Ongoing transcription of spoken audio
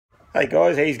Hey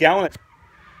guys, how's going?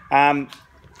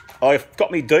 I've got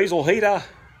my diesel heater.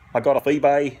 I got off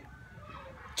eBay.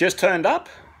 Just turned up.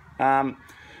 I'm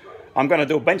going to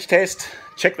do a bench test,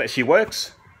 check that she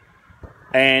works,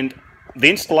 and the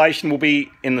installation will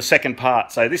be in the second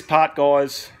part. So this part,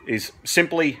 guys, is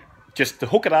simply just to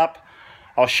hook it up.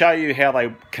 I'll show you how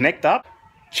they connect up,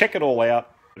 check it all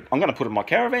out. I'm going to put it in my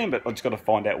caravan, but I've just got to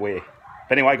find out where.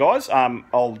 But anyway, guys,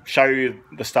 I'll show you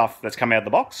the stuff that's come out of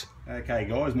the box. Okay,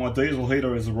 guys, my diesel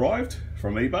heater has arrived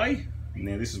from eBay.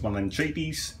 Now, this is one of them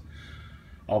cheapies.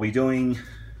 I'll be doing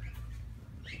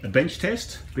a bench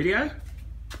test video.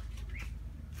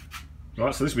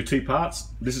 Right, so this will be two parts.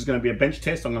 This is going to be a bench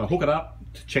test. I'm going to hook it up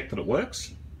to check that it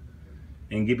works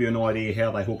and give you an idea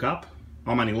how they hook up.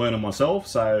 I'm only learning myself,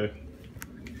 so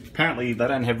apparently they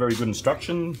don't have very good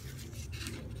instruction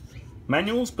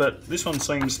manuals, but this one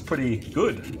seems pretty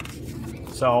good.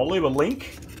 So I'll leave a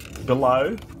link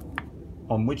below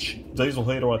on which diesel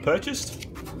heater I purchased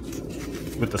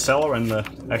with the seller and the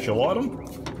actual item.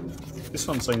 This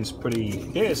one seems pretty,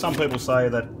 yeah, some people say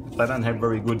that they don't have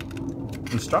very good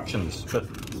instructions, but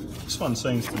this one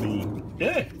seems to be,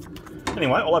 yeah.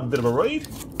 Anyway, I'll have a bit of a read.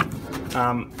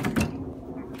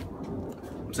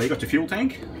 So you got your fuel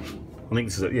tank. I think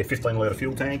this is a 15 litre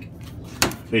fuel tank.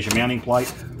 There's your mounting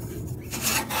plate.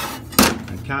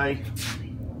 Okay,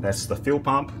 that's the fuel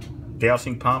pump,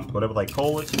 dousing pump, whatever they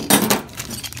call it.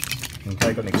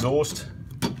 Okay, got an exhaust,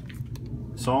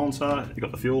 silencer, you've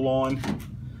got the fuel line.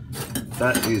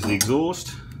 That is the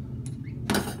exhaust.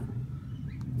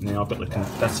 Now I've got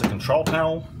that's the control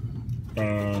panel,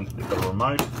 and we've got a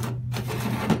remote.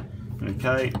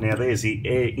 Okay, now there's the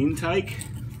air intake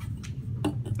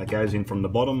that goes in from the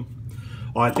bottom.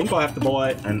 I think I have to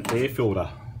buy an air filter.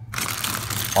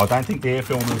 I don't think the air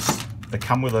filters that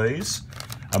come with these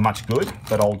are much good,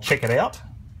 but I'll check it out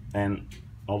and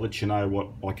I'll let you know what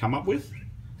I come up with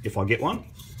if I get one.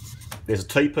 There's a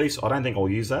T-piece. I don't think I'll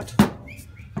use that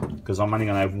because I'm only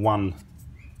going to have one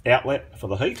outlet for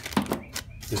the heat.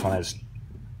 This one has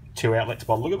two outlets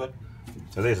by the look of it.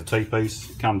 So there's a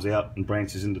T-piece, it comes out and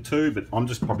branches into two, but I'm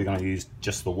just probably going to use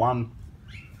just the one.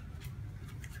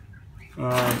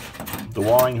 The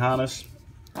wiring harness,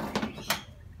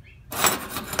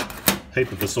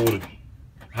 heap of assorted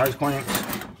hose clamps.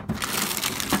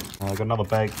 I've got another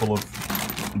bag full of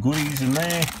goodies in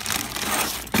there.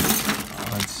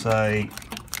 I'd say.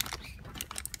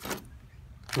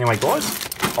 Anyway, guys,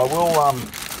 I will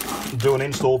do an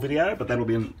install video, but that'll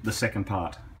be in the second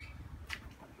part.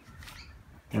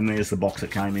 And there's the box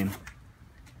that came in.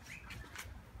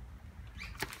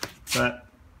 The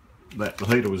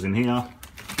heater was in here.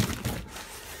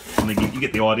 I think you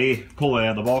get the idea. Pull it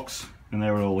out of the box, and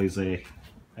there it all is there.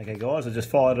 Okay, guys, I just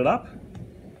fired it up.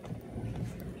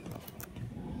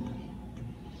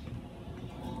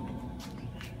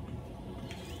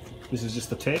 This is just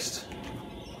the test.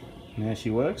 Now she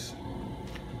works.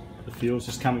 The fuel's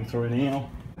just coming through now.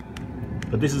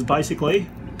 But this is basically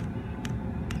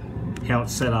how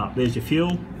it's set up. There's your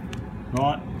fuel,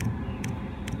 right?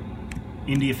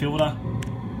 Into your filter.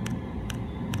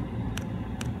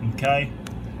 Okay.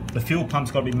 The fuel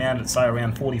pump's got to be mounted, say,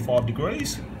 around 45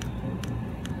 degrees.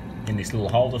 In this little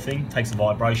holder thing, takes the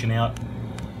vibration out.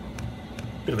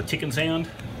 Bit of a ticking sound.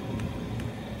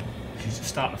 She's just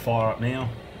starting to fire up now.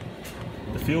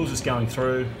 The fuel's just going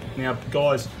through. Now,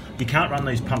 guys, you can't run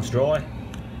these pumps dry.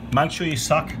 Make sure you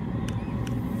suck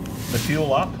the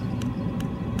fuel up.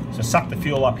 So suck the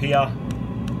fuel up here.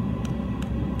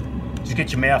 Just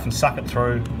get your mouth and suck it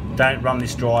through. Don't run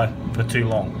this dry for too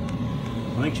long.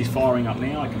 I think she's firing up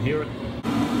now, I can hear it.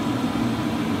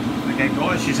 Okay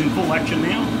guys, she's in full action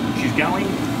now. She's going.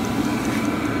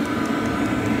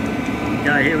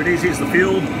 Okay, here it is, here's the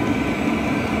fuel.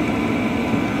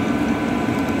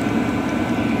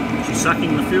 She's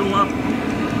sucking the fuel up.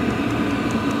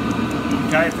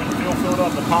 Okay, from the fuel filter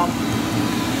off the pump,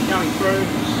 going through.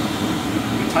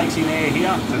 It takes in air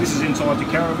here. So this is inside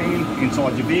your caravan,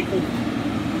 inside your vehicle.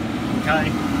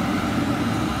 Okay.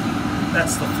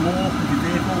 That's the floor of your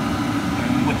vehicle,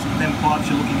 and which them pipes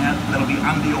you're looking at, that'll be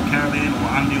under your caravan or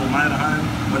under your motorhome,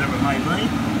 whatever it may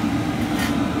be.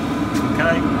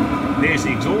 Okay, there's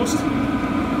the exhaust,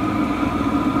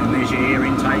 and there's your air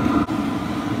intake.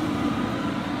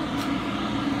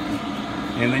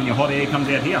 And then your hot air comes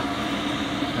out here.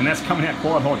 And that's coming out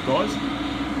quite hot, guys.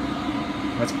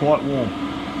 That's quite warm.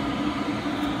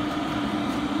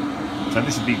 So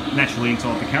this would be naturally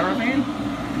inside the caravan.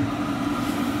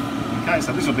 Okay,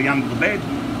 so this will be under the bed,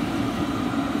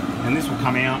 and this will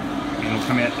come out, and it'll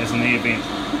come out as an air vent,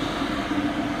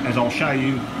 as I'll show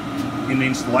you in the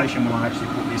installation when I actually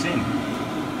put this in.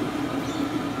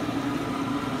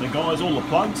 So guys, all the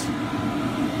plugs.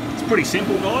 It's pretty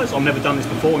simple, guys. I've never done this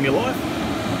before in your life.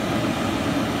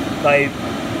 They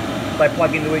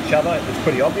plug into each other. It's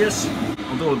pretty obvious.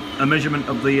 I'll do a measurement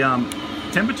of the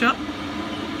temperature,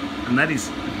 and that's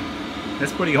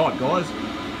pretty hot, guys.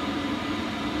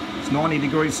 It's 90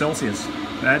 degrees Celsius.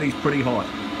 That is pretty hot.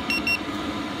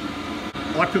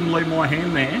 I couldn't leave my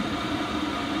hand there.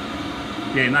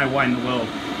 Yeah, no way in the world.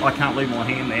 I can't leave my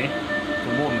hand there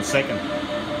for more than a second.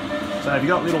 So if you've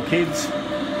got little kids,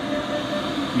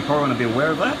 you probably want to be aware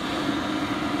of that.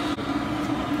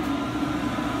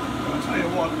 But I'll tell you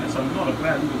what, it's not a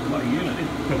bad little bloody unit. It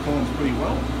performs pretty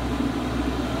well.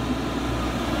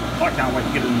 I can't wait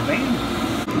to get it in the van.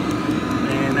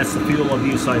 And that's the fuel I've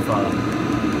used so far.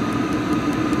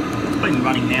 It's been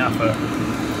running now for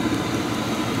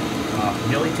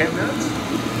nearly 10 minutes.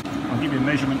 I'll give you a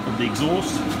measurement of the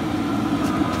exhaust.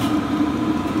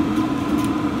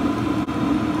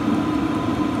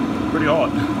 Pretty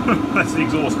hot. That's the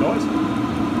exhaust, guys.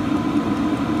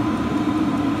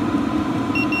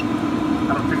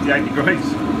 158 degrees.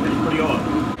 It's pretty hot.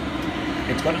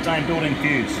 It's got its own built-in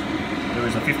fuse. There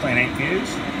is a 15 amp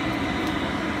fuse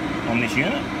on this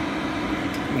unit.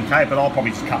 Okay, but I'll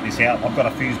probably just cut this out. I've got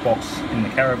a fuse box in the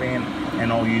caravan, and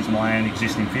I'll use my own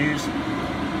existing fuse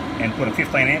and put a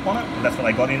 15 amp on it. That's what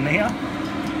they got in there.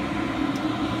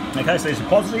 Okay, so there's a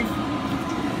positive.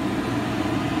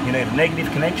 You need a negative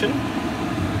connection,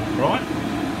 right?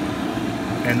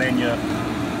 And then your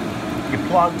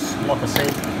plugs, like I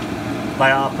said, they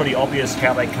are pretty obvious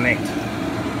how they connect.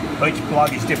 Each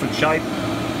plug is different shape.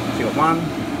 So you've got one,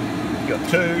 you've got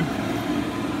two,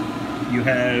 you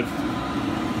have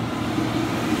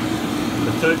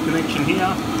the third connection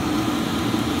here,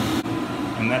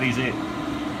 and that is it.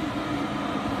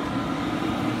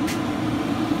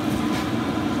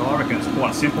 So I reckon it's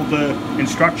quite simple. The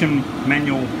instruction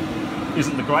manual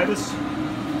isn't the greatest.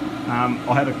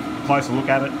 I had a closer look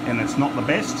at it and it's not the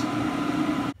best.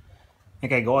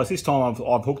 Okay guys, this time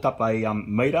I've hooked up a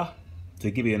meter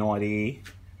to give you an idea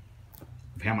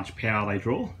of how much power they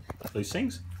draw, these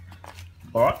things.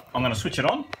 Alright, I'm going to switch it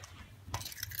on.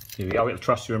 Here we go, we've got the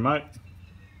trusty remote.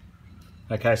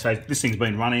 Okay, so this thing's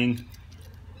been running.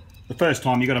 The first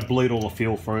time you've got to bleed all the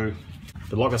fuel through.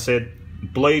 But like I said,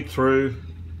 bleed through,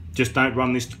 just don't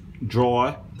run this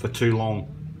dry for too long,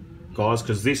 guys,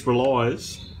 because this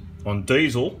relies on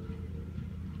diesel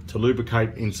to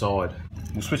lubricate inside.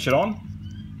 We'll switch it on,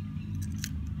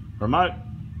 remote,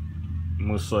 and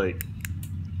we'll see.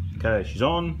 Okay, she's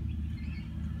on.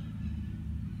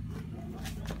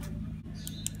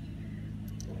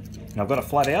 Now I've got it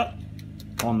flat out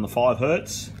on the 5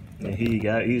 hertz. Now here you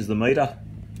go, here's the meter.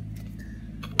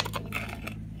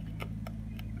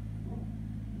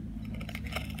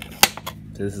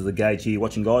 So this is the gauge here you're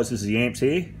watching, guys. This is the amps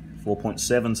here,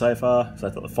 4.7 so far. So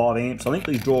I've got the 5 amps. I think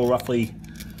these draw roughly,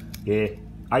 yeah,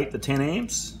 8 to 10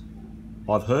 amps,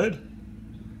 I've heard.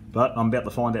 But I'm about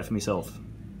to find out for myself.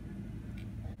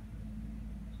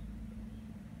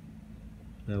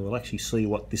 Now we'll actually see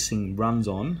what this thing runs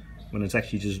on when it's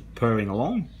actually just purring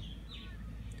along.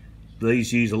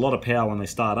 These use a lot of power when they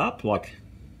start up, like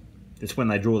it's when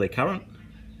they draw their current,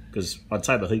 because I'd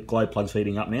say the glow plug's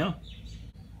heating up now.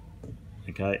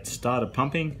 Okay, it started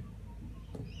pumping.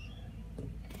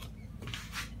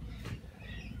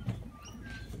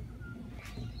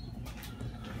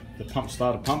 The pump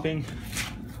started pumping.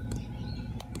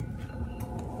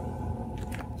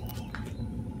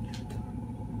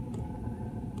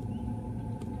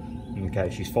 Okay,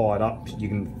 she's fired up. You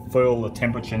can feel the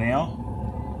temperature now.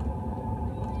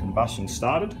 Combustion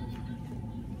started.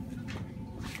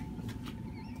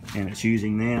 And it's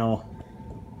using now,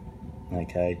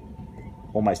 okay,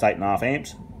 almost 8.5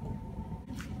 amps.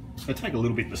 It'll take a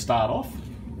little bit to start off.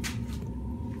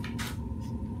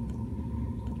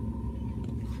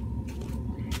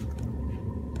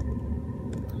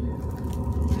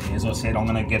 As I said, I'm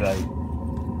going to get a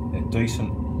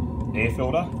decent air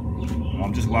filter.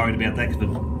 I'm just worried about that because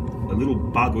the little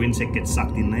bug or insect gets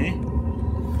sucked in there.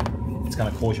 It's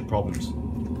going to cause you problems.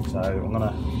 So I'm going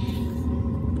to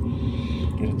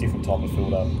get a different type of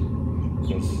filter,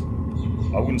 because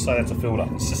I wouldn't say that's a filter.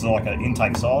 It's just like an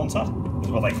intake silencer, is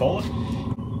what they call it.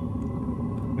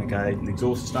 Okay, the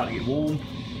exhaust is starting to get warm.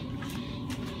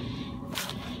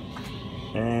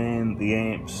 And the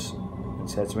amps,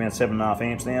 so it's around 7.5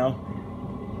 amps now.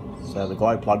 So the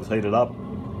glow plug's heated up.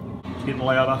 It's getting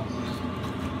louder.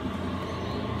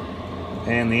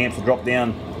 And the amps will drop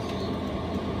down.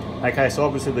 Okay, so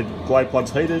obviously the glow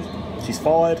plug's heated. She's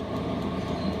fired.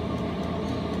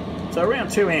 So around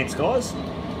 2 amps, guys.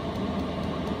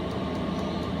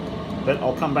 But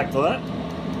I'll come back to that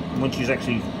when she's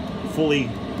actually fully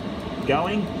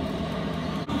going.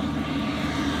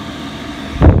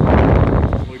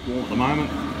 Lukewarm at the moment.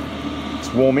 It's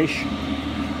warmish.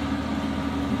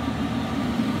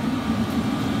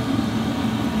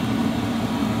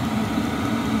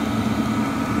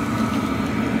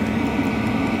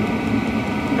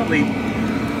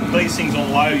 These things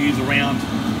on low use around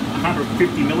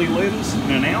 150 millilitres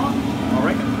in an hour, I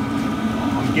reckon.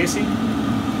 I'm guessing.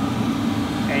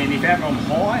 And if you have it on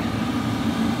high,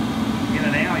 in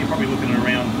an hour, you're probably looking at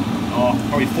around,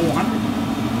 probably 400.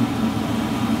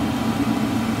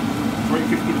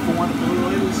 350 to 400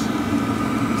 millilitres.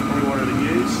 That's probably what it'd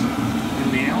use in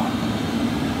the hour.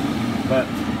 But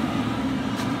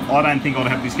I don't think I'd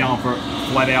have this going for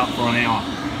flat out for an hour.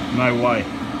 No way.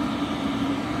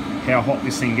 How hot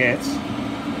this thing gets.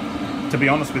 To be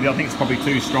honest with you, I think it's probably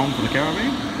too strong for the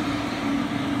caravan.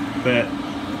 But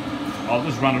I'll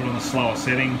just run it on a slower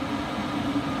setting.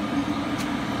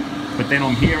 But then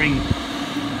I'm hearing,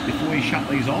 before you shut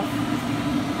these off,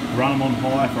 run them on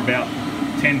high for about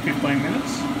 10-15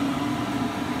 minutes.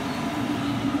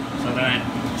 So they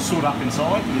don't soot up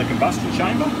inside in the combustion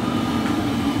chamber.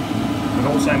 But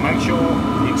also make sure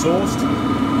the exhaust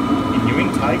in your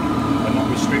intake are not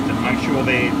restricted. Make sure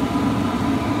they're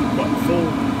got full,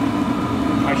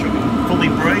 make sure it can fully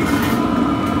breathe,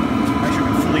 make sure it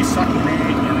can fully suck in there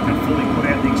and it can fully put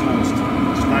out the exhaust.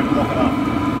 Just don't block it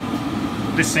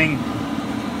up. This thing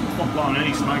is not blowing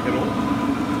any smoke at all.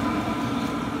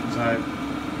 So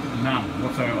none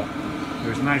whatsoever.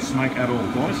 There is no smoke at all,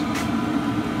 guys.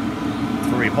 It's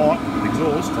very hot, the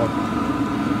exhaust.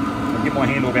 I'll get my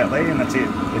handle about there and that's it.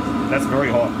 That's very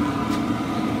hot.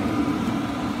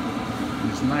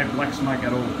 There's no black smoke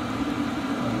at all.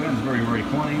 It burns very, very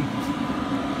clean.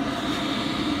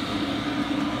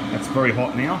 That's very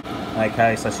hot now.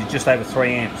 Okay, so she's just over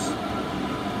 3 amps.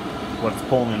 What it's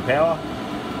pulling in power.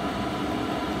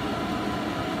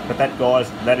 But that, guys,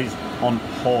 that is on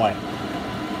high.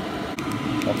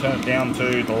 I'll turn it down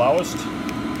to the lowest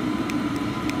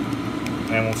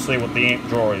and we'll see what the amp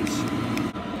draw is.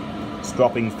 It's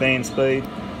dropping fan speed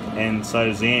and so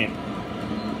does the amp.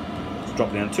 It's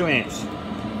dropped down to 2 amps.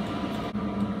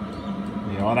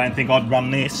 Yeah, I don't think I'd run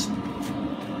this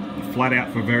flat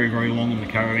out for very, very long in the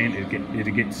caravan.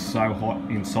 It'd get so hot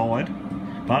inside.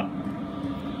 But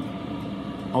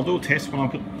I'll do a test when I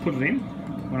put it in.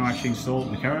 When I actually install it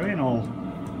in the caravan, I'll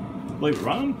leave it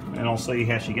running and I'll see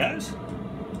how she goes.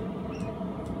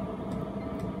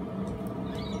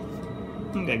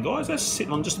 Okay guys, that's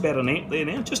sitting on just about an amp there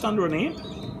now, just under an amp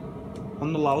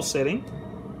on the lowest setting.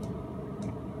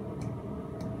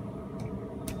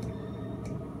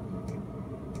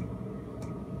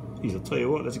 Geez, I'll tell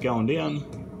you what, that's going down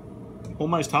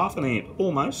almost half an amp,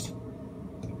 almost.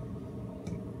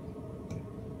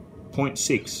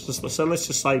 0.6, so let's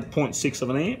just say 0.6 of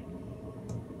an amp.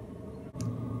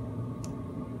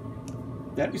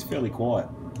 That is fairly quiet.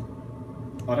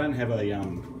 I don't have a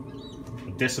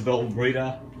decibel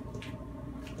reader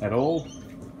at all.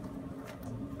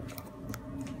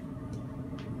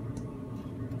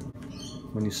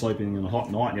 When you're sleeping in a hot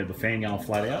night and you have the fan going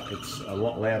flat out, it's a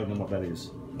lot louder than what that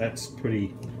is. That's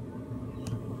pretty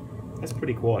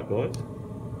quiet, guys.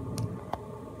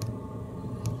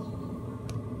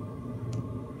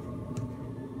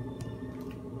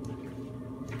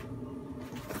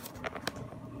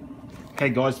 Okay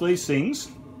guys, these things,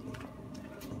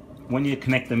 when you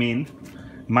connect them in,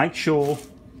 make sure,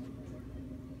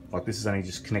 like this is only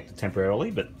just connected temporarily,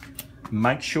 but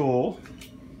make sure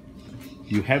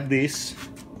you have this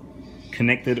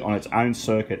connected on its own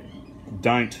circuit.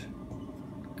 Don't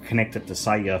connect it to,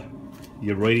 say,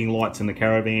 your reading lights in the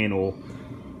caravan or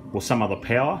some other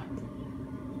power,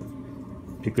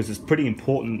 because it's pretty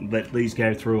important that these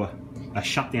go through a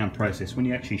shutdown process when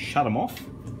you actually shut them off.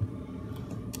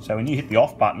 So when you hit the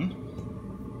off button,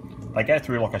 they go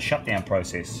through like a shutdown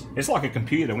process. It's like a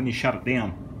computer when you shut it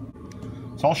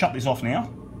down. So I'll shut this off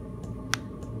now.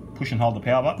 Push and hold the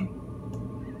power button.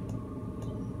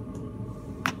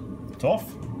 It's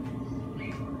off.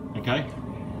 Okay.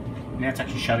 Now it's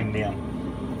actually shutting down.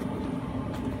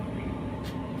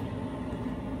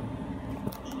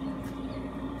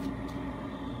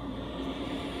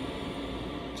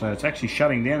 So it's actually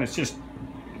shutting down. It's just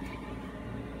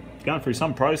going through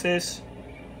some process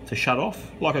to shut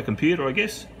off, like a computer, I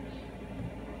guess.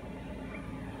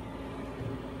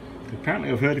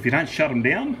 Apparently I've heard if you don't shut them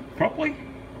down properly,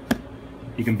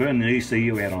 you can burn the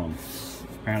ECU out on them.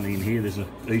 Apparently in here there's an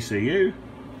ECU.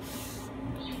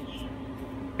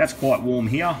 That's quite warm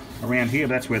here, around here.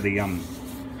 That's where the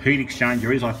heat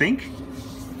exchanger is, I think.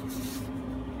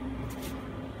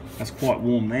 That's quite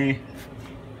warm there.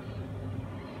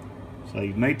 So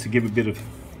you need to give a bit of,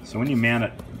 so when you mount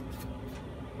it,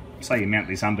 say you mount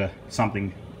this under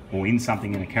something or in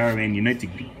something in a caravan, you need to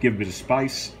give a bit of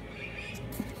space.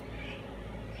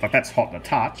 Like that's hot to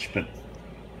touch, but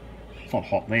it's not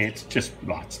hot there. It's just,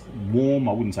 well, it's warm.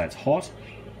 I wouldn't say it's hot.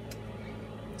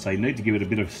 So you need to give it a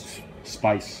bit of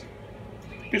space.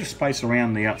 A bit of space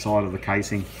around the outside of the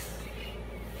casing.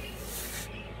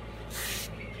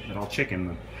 But I'll check in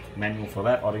the manual for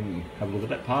that. I didn't have a look at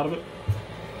that part of it.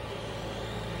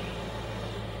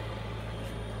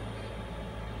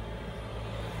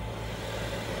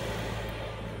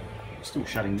 Still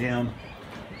shutting down.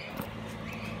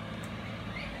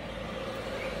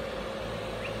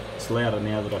 It's louder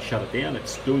now that I shut it down.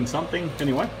 It's doing something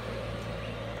anyway.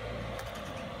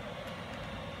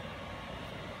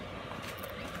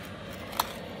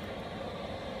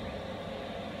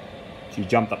 She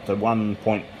jumped up to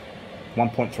 1.3,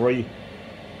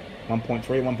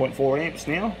 1.4 amps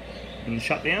now and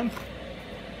shut down.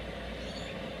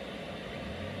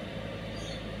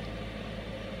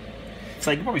 So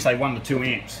you can probably say 1 to 2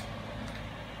 amps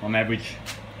on average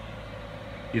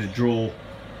is a draw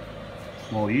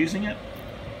while using it.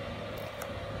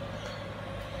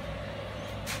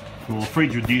 Well, the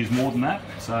fridge would use more than that,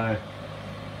 so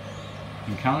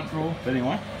in current draw, but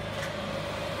anyway.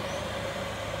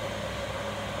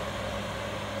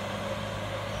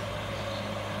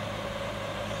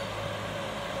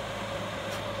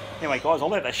 Anyway guys, I'll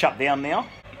let that shut down now.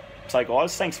 So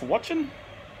guys, thanks for watching,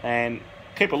 and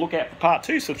keep a lookout for part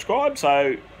 2, subscribe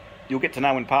so you'll get to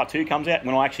know when part 2 comes out,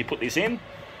 when I actually put this in.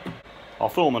 I'll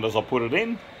film it as I put it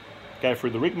in, go through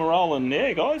the rigmarole, and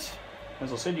yeah guys,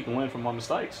 as I said, you can learn from my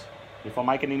mistakes. If I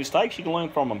make any mistakes, you can learn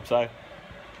from them. So,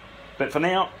 but for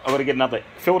now, I've got to get another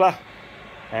filter,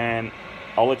 and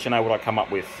I'll let you know what I come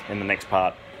up with in the next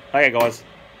part. Okay guys,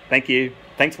 thank you,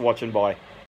 thanks for watching, bye.